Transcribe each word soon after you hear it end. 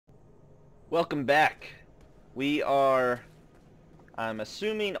Welcome back. We are, I'm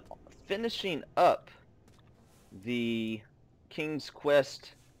assuming, finishing up the King's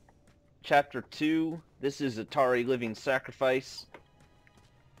Quest Chapter 2. This is Etari Living Sacrifice.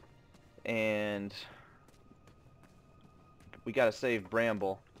 And we gotta save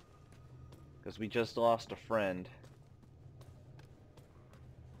Bramble, because we just lost a friend.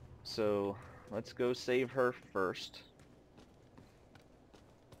 So let's go save her first.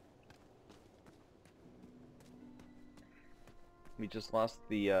 We just lost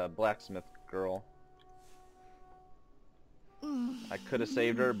the blacksmith girl. I could have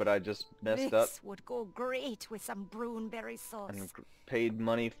saved her, but I just messed up. This would go great with some brownberry sauce. And paid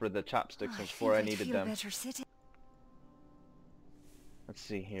money for the chopsticks before I needed them. Let's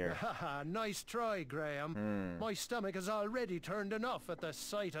see here. Nice try, Graham. My stomach has already turned enough at the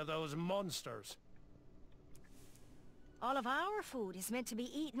sight of those monsters. All of our food is meant to be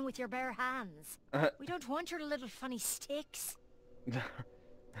eaten with your bare hands. We don't want your little funny sticks.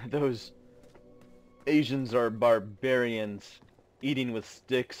 Those Asians are barbarians, eating with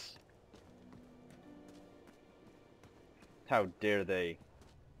sticks. How dare they?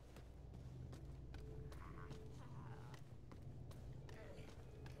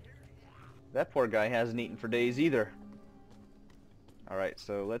 That poor guy hasn't eaten for days either. Alright,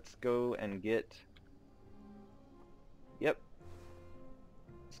 so let's go and get... Yep.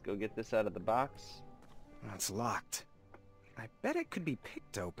 Let's go get this out of the box. It's locked. I bet it could be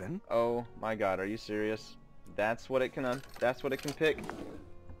picked open. Oh my god, are you serious? That's what it can pick?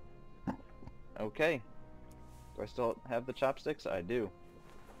 Okay. Do I still have the chopsticks? I do.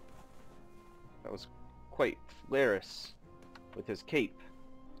 That was quite hilarious with his cape.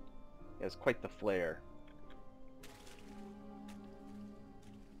 He has quite the flair.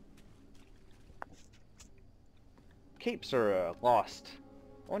 Capes are lost.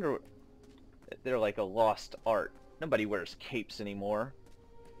 I wonder what... They're like a lost art. Nobody wears capes anymore.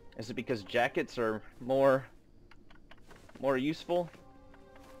 Is it because jackets are more useful?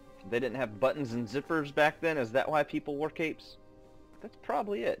 They didn't have buttons and zippers back then? Is that why people wore capes? That's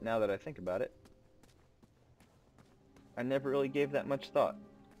probably it, now that I think about it. I never really gave that much thought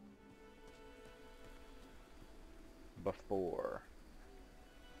before.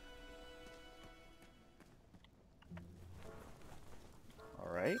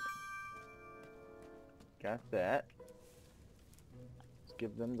 Alright. Got that. Let's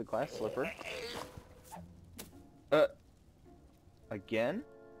give them the glass slipper. Again?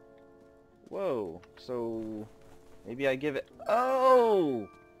 Whoa. So maybe I give it... Oh!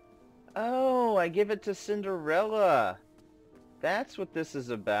 Oh, I give it to Cinderella. That's what this is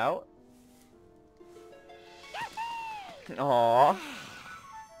about. Aww.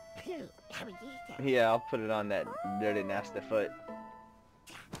 Yeah, I'll put it on that dirty nasty foot.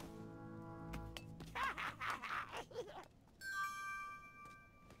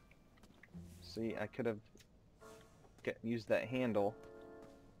 See, I could have used that handle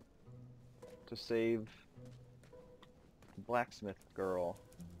to save the blacksmith girl.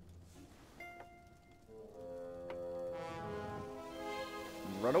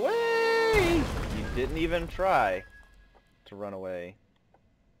 Run away! You didn't even try to run away.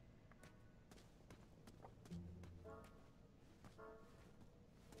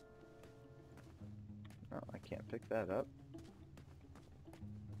 Oh, I can't pick that up.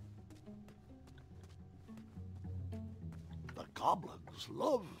 The goblins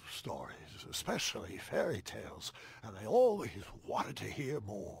love stories, especially fairy tales, and they always wanted to hear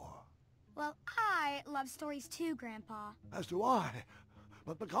more. Well, I love stories too, Grandpa. As do I.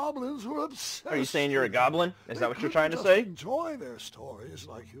 But the goblins were obsessed. Are you saying you're a goblin? Is that what you're trying to They say? couldn't just enjoy their stories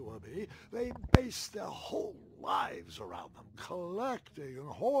like you or me. They based their whole lives around them, collecting and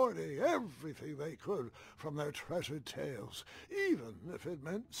hoarding everything they could from their treasured tales, even if it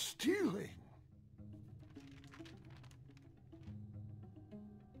meant stealing.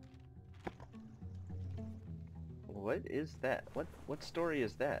 What is that? What story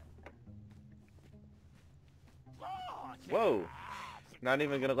is that? Whoa! Not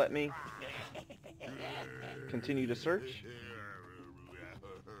even gonna let me continue to search?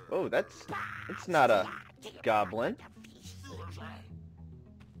 Oh, it's not a goblin.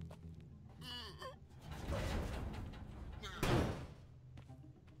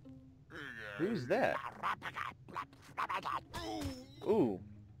 Who's that? Ooh.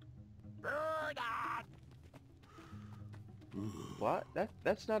 What?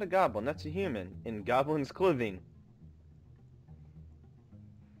 That's not a goblin, that's a human in goblin's clothing.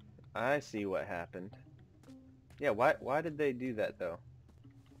 I see what happened. Yeah, why did they do that though?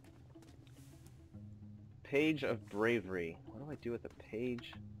 Page of Bravery. What do I do with a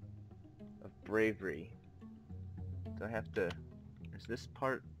page of bravery. Do I have to... Is this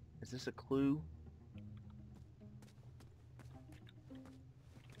part... Is this a clue?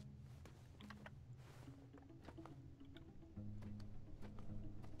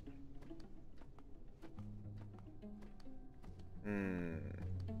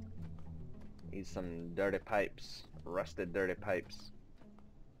 Need some dirty pipes. Rusted dirty pipes.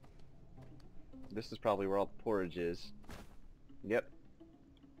 This is probably where all the porridge is. Yep.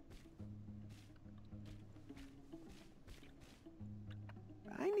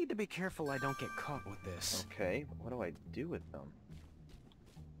 I need to be careful I don't get caught with this. Okay, what do I do with them?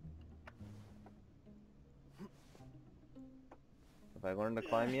 Have I learned to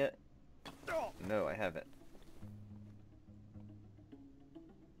climb yet? No, I haven't.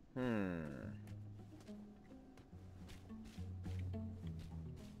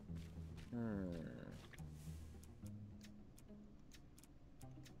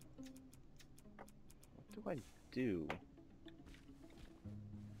 What do I do?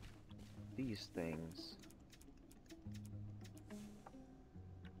 These things.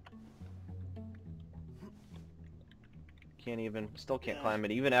 Still can't climb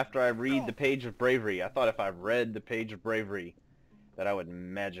it, even after I read the page of bravery. I thought if I read the page of bravery that I would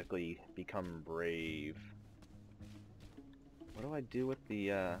magically become brave. What do I do with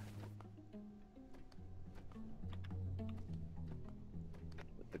the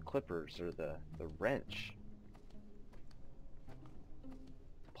clippers or the wrench?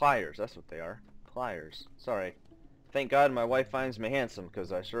 Pliers, that's what they are. Pliers. Sorry. Thank God my wife finds me handsome,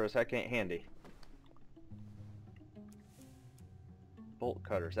 because I sure as heck ain't handy. Bolt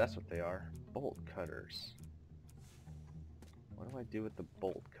cutters, that's what they are. Bolt cutters. What do I do with the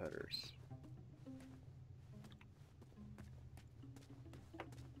bolt cutters?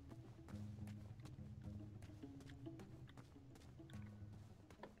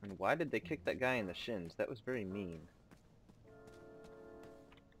 And why did they kick that guy in the shins? That was very mean.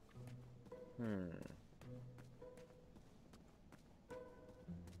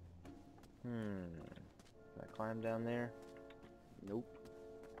 Can I climb down there? Nope.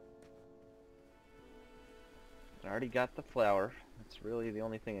 I already got the flour. That's really the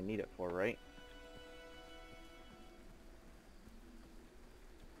only thing I need it for, right?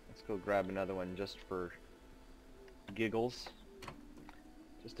 Let's go grab another one just for giggles.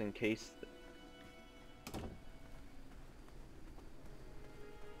 Just in case.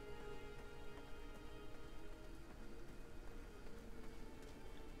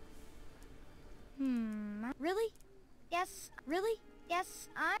 Really? Yes, really? Yes,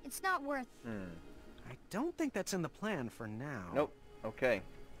 it's not worth... I don't think that's in the plan for now. Nope. Okay.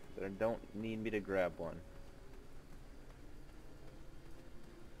 But I don't need me to grab one.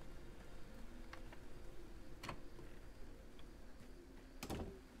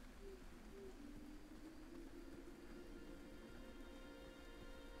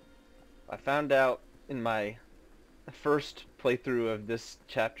 I found out in my first playthrough of this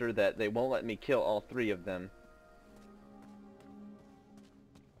chapter that they won't let me kill all three of them.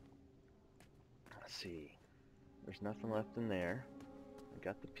 Let's see. There's nothing left in there. I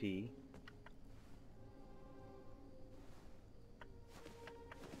got the pea.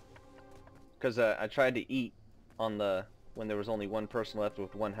 Because I tried to eat on when there was only one person left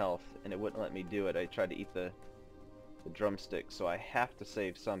with 1 health, and it wouldn't let me do it. I tried to eat the drumstick, so I have to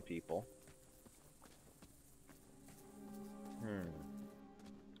save some people.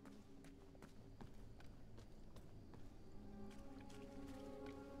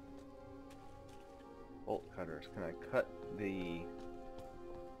 Bolt cutters. Can I cut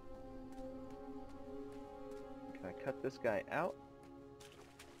this guy out?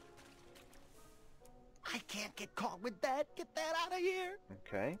 I can't get caught with that. Get that out of here.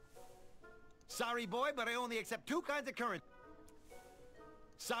 Okay. Sorry, boy, but I only accept 2 kinds of currency.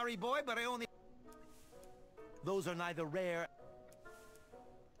 Sorry, boy, but I only... Those are neither rare...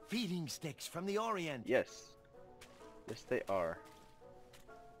 feeding sticks from the Orient. Yes. Yes, they are.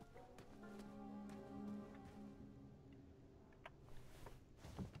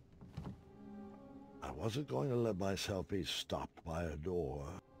 I wasn't going to let myself be stopped by a door.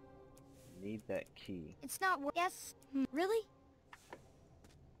 Need that key. It's not worth... Yes, really?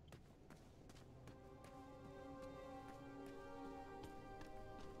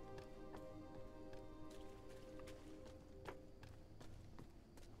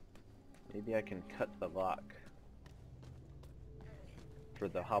 Maybe I can cut the lock for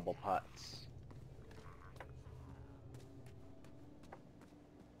the hobble pots.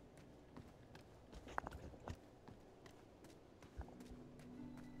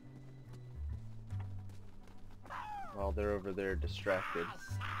 While they're over there distracted.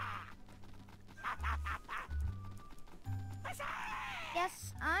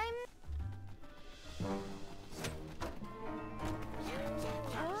 Yes, I'm...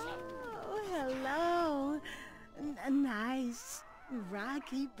 Oh, hello. Nice,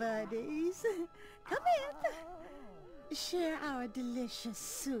 rocky buddies. Come in. Share our delicious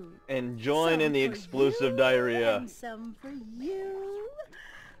soup. And join Some in the for explosive you diarrhea. And some for you.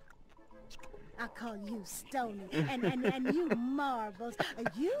 I call you Stony, and you Marbles.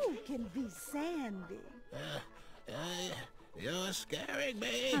 You can be Sandy. You're scaring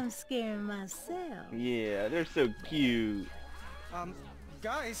me. I'm scaring myself. Yeah, they're so cute.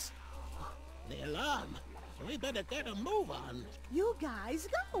 Guys. The alarm. We better get a move on. You guys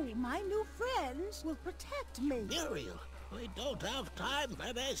go. My new friends will protect me. Muriel, we don't have time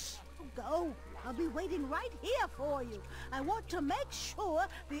for this. Go. I'll be waiting right here for you. I want to make sure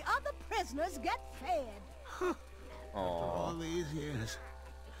the other prisoners get fed. After all these years,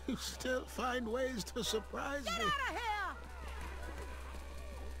 you still find ways to surprise Get me. out of here!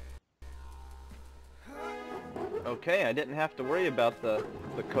 Okay, I didn't have to worry about the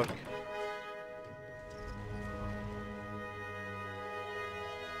cook.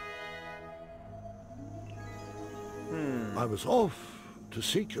 I was off to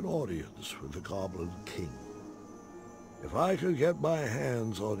seek an audience with the Goblin King. If I could get my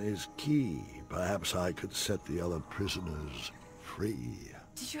hands on his key, perhaps I could set the other prisoners free.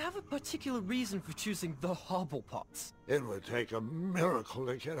 Did you have a particular reason for choosing the Hobblepots? It would take a miracle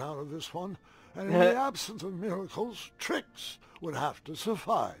to get out of this one, and in the absence of miracles, tricks would have to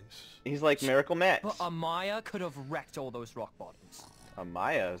suffice. He's like Miracle Max. But Amaya could have wrecked all those rock bottoms.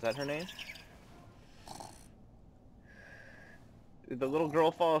 Amaya, is that her name? Did the little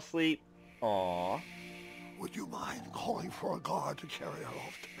girl fall asleep? Aww. Would you mind calling for a guard to carry her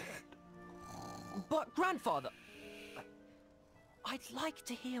off to bed? But, Grandfather, I'd like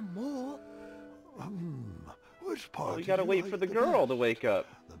to hear more. Which part? Well, we do gotta you wait like for the the girl to best? wake up.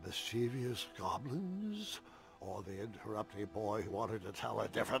 The mischievous goblins? Or the interrupting boy who wanted to tell a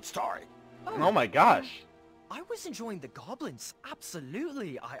different story? Oh my gosh. I was enjoying the goblins.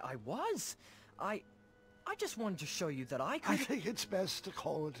 Absolutely, I was. I just wanted to show you that I I could... think it's best to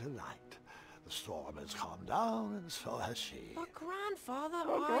call it a night. The storm has calmed down, and so has she. But, Grandfather,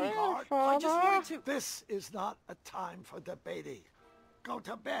 Grandfather? I just wanted to... This is not a time for debating. Go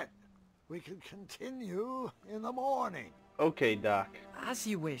to bed. We can continue in the morning. Okay, Doc. As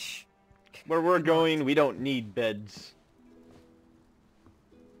you wish. Where we're going, we don't need beds.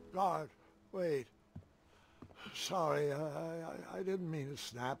 Guard, wait. Sorry, I didn't mean to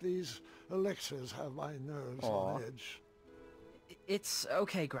snap. These elixirs have my nerves on edge. It's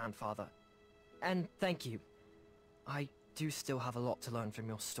okay, Grandfather. And thank you. I do still have a lot to learn from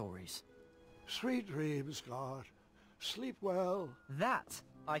your stories. Sweet dreams, guard. Sleep well. That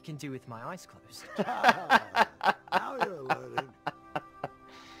I can do with my eyes closed. Now you're learning.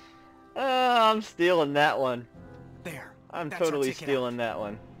 I'm stealing that one. There. I'm That's our totally ticket stealing that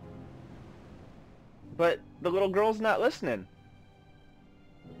one. But the little girl's not listening.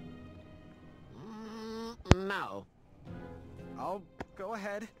 No. Oh, go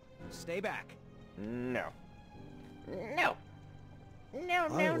ahead. Stay back. No. No. No, I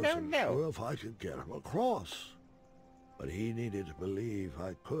no, no, wasn't no. sure if I could get him across. But he needed to believe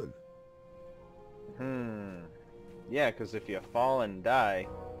I could. Yeah, because if you fall and die...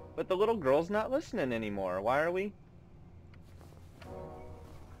 But the little girl's not listening anymore. Why are we?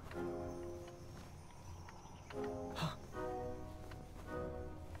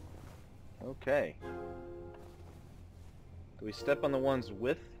 Okay. Do we step on the ones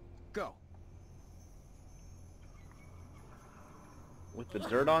with Go. the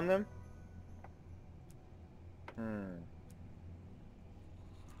dirt on them?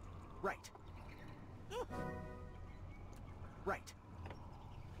 Right. Right.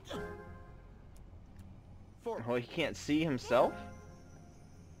 Forward. Oh, he can't see himself?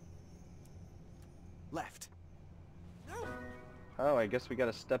 Left. Oh, I guess we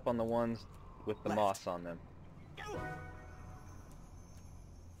gotta step on the ones with the Left. moss on them.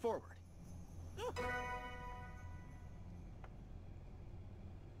 Forward.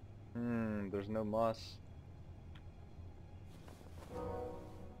 There's no moss.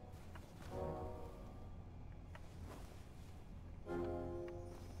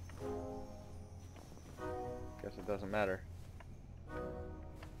 Guess it doesn't matter.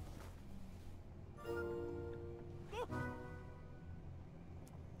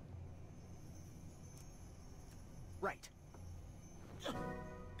 Right.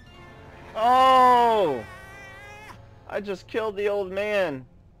 Oh! I just killed the old man.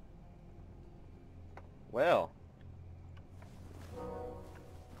 Well.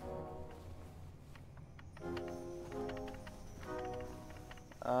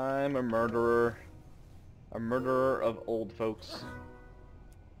 a murderer. A murderer of old folks.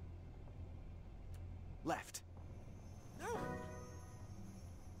 Left.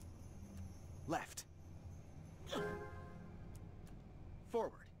 Left.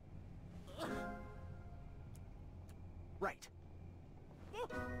 Forward. Right.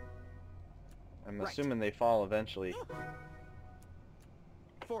 I'm assuming they fall eventually.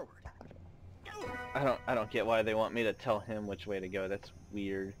 Forward. I don't get why they want me to tell him which way to go. That's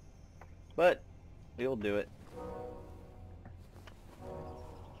weird. But we'll do it.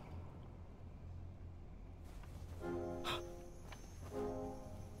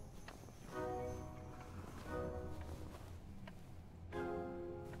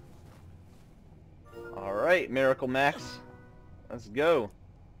 All right, Miracle Max. Let's go.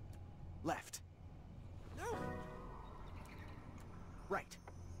 Left. Right.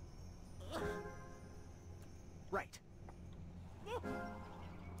 Right.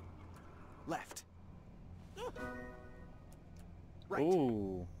 Left. Right.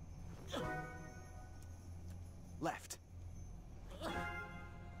 Ooh. Left.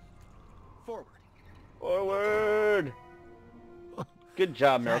 Forward. Forward. Good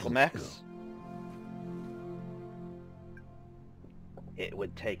job, Miracle Max. It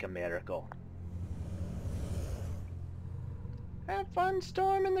would take a miracle. Have fun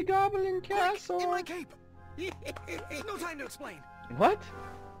storming the Goblin Castle. In my cape. No time to explain. What?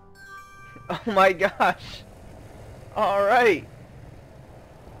 Oh my gosh. Alright.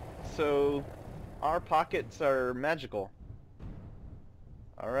 So, our pockets are magical.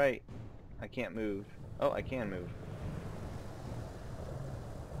 Alright. I can't move. Oh, I can move.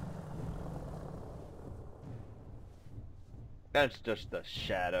 That's just a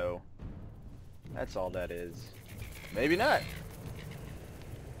shadow. That's all that is. Maybe not.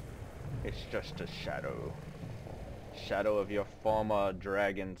 It's just a shadow. Shadow of your former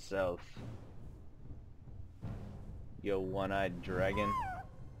dragon self. Yo, one-eyed dragon.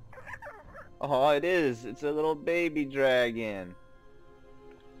 Oh, it is. It's a little baby dragon.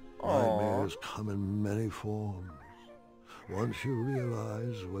 Nightmares come in many forms. Once you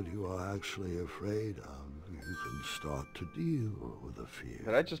realize what you are actually afraid of, you can start to deal with the fear.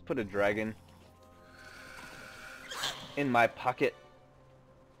 Did I just put a dragon in my pocket?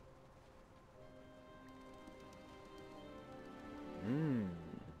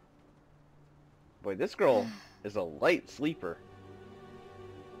 Boy, this girl is a light sleeper.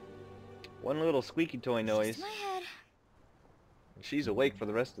 One little squeaky toy noise, My head. and she's awake for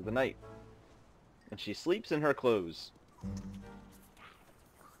the rest of the night. And she sleeps in her clothes.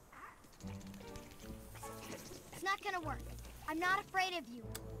 It's not gonna work. I'm not afraid of you.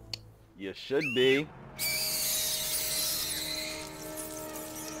 You should be.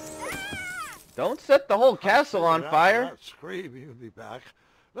 Don't set the whole castle on fire. That scream, you'll be back.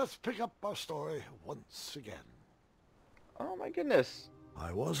 Let's pick up our story once again. Oh my goodness.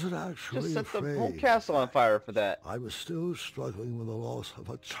 I wasn't actually Just set afraid. the whole castle on fire for that. I was still struggling with the loss of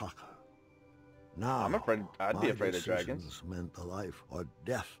a chaka. Now, I'm afraid. I'd be my afraid of dragons. decisions meant the life or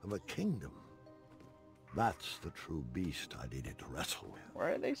death of a kingdom. That's the true beast I needed to wrestle with.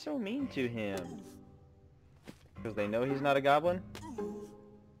 Why are they so mean to him? Because they know he's not a goblin?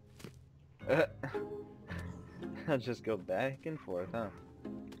 I'll just go back and forth, huh?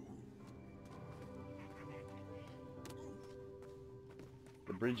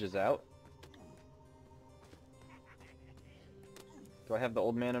 The bridge is out. Do I have the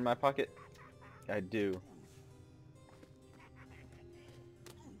old man in my pocket? I do.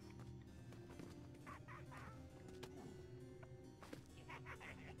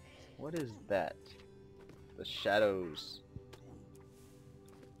 What is that? The shadows.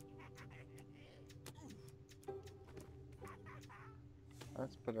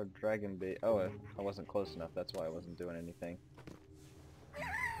 Let's put a dragon bait. Oh, I wasn't close enough. That's why I wasn't doing anything.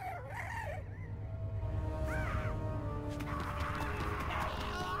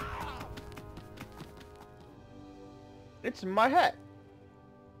 It's my hat.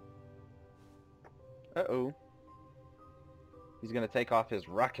 Uh-oh. He's gonna take off his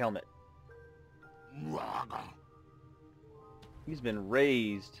rock helmet. He's been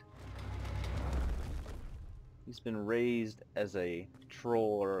raised. He's been raised as a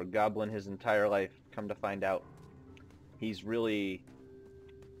troll or a goblin his entire life. Come to find out, he's really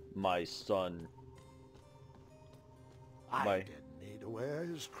my son. I didn't need to wear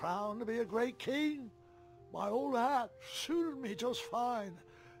his crown to be a great king. My old hat suited me just fine,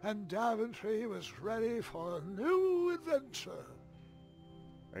 and Daventry was ready for a new adventure.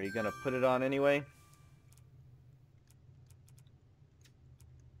 Are you gonna put it on anyway?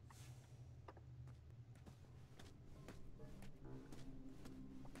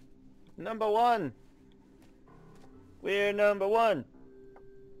 Number one! We're number one!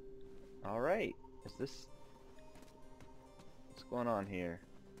 Alright. Is this... What's going on here?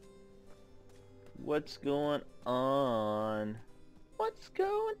 What's going on? What's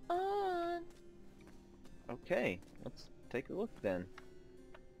going on? Okay, let's take a look then.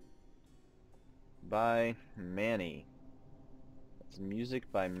 By Manny. That's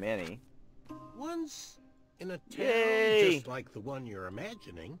music by Manny. Once, in a town Yay! just like the one you're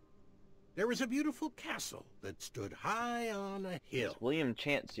imagining, there was a beautiful castle that stood high on a hill. It's William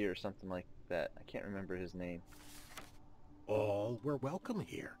Chancey or something like that. I can't remember his name. All were welcome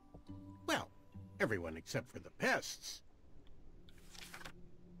here. Well, everyone except for the pests.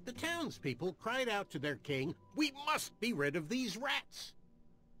 The townspeople cried out to their king, "We must be rid of these rats!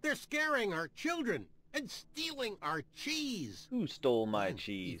 They're scaring our children and stealing our cheese!" Who stole my And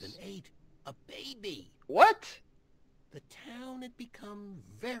cheese? even ate a baby. What? The town had become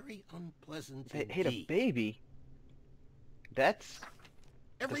very unpleasant They indeed. ate a baby? That's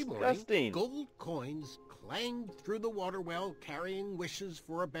Every disgusting. morning, gold coins clanged through the water well carrying wishes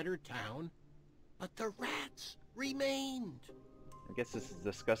for a better town, but the rats remained. I guess this is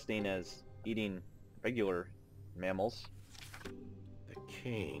disgusting as eating regular mammals. The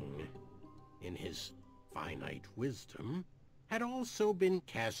king, in his finite wisdom, had also been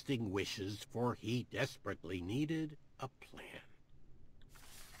casting wishes, for he desperately needed a plan.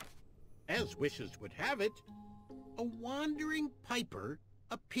 As wishes would have it, a wandering piper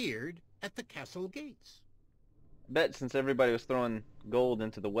appeared at the castle gates. I bet since everybody was throwing gold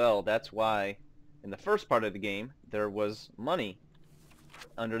into the well, that's why in the first part of the game there was money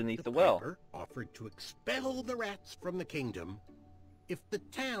underneath the well. Piper offered to expel the rats from the kingdom if the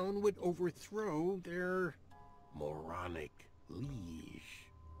town would overthrow their moronic liege.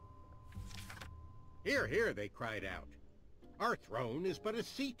 "Here, here," they cried out. "Our throne is but a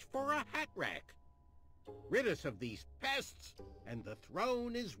seat for a hat rack. Rid us of these pests, and the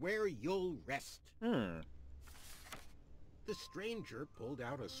throne is where you'll rest." Hmm. The stranger pulled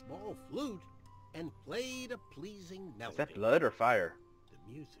out a small flute and played a pleasing melody. Is that blood or fire? The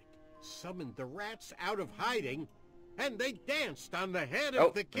music summoned the rats out of hiding, and they danced on the head Oh,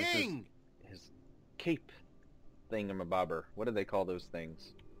 of the this is king. His cape thingamabobber. What do they call those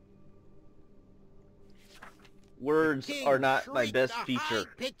things? Words The king are not my shrieked best a feature.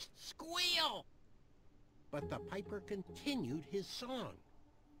 high-pitched squeal. But the piper continued his song.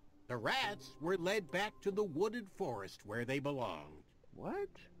 The rats were led back to the wooded forest where they belonged. What?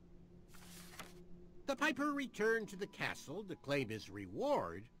 The piper returned to the castle to claim his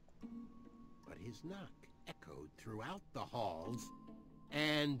reward, but his knock echoed throughout the halls,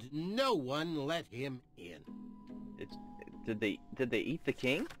 and no one let him in. Did they eat the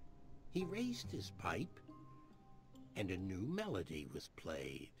king? He raised his pipe, and a new melody was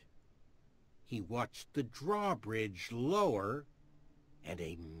played. He watched the drawbridge lower, and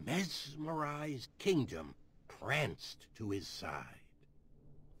a mesmerized kingdom pranced to his side.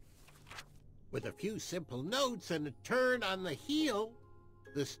 With a few simple notes and a turn on the heel,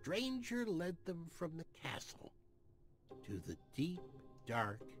 the stranger led them from the castle to the deep,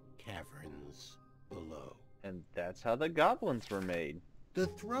 dark caverns below. And that's how the goblins were made. The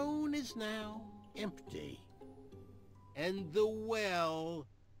throne is now empty, and the well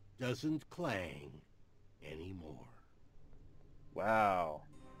doesn't clang anymore. Wow.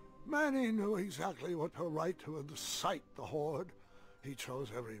 Manny knew exactly what to write to incite the horde. He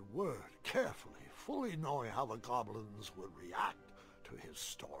chose every word carefully, fully knowing how the goblins would react to his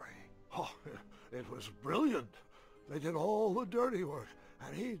story. Oh, it was brilliant. They did all the dirty work,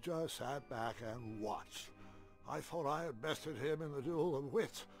 and he just sat back and watched. I thought I had bested him in the duel of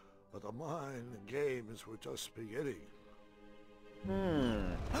wits, but the mind games were just beginning.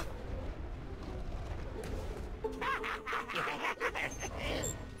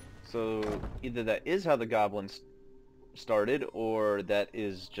 So either that is how the goblins started, or that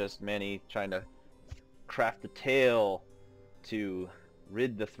is just Manny trying to craft a tale to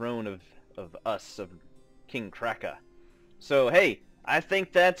rid the throne of King Kraka. So hey, I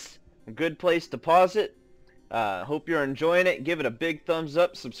think that's a good place to pause it. Hope you're enjoying it. Give it a big thumbs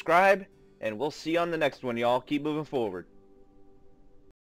up, subscribe, and we'll see you on the next one, y'all. Keep moving forward.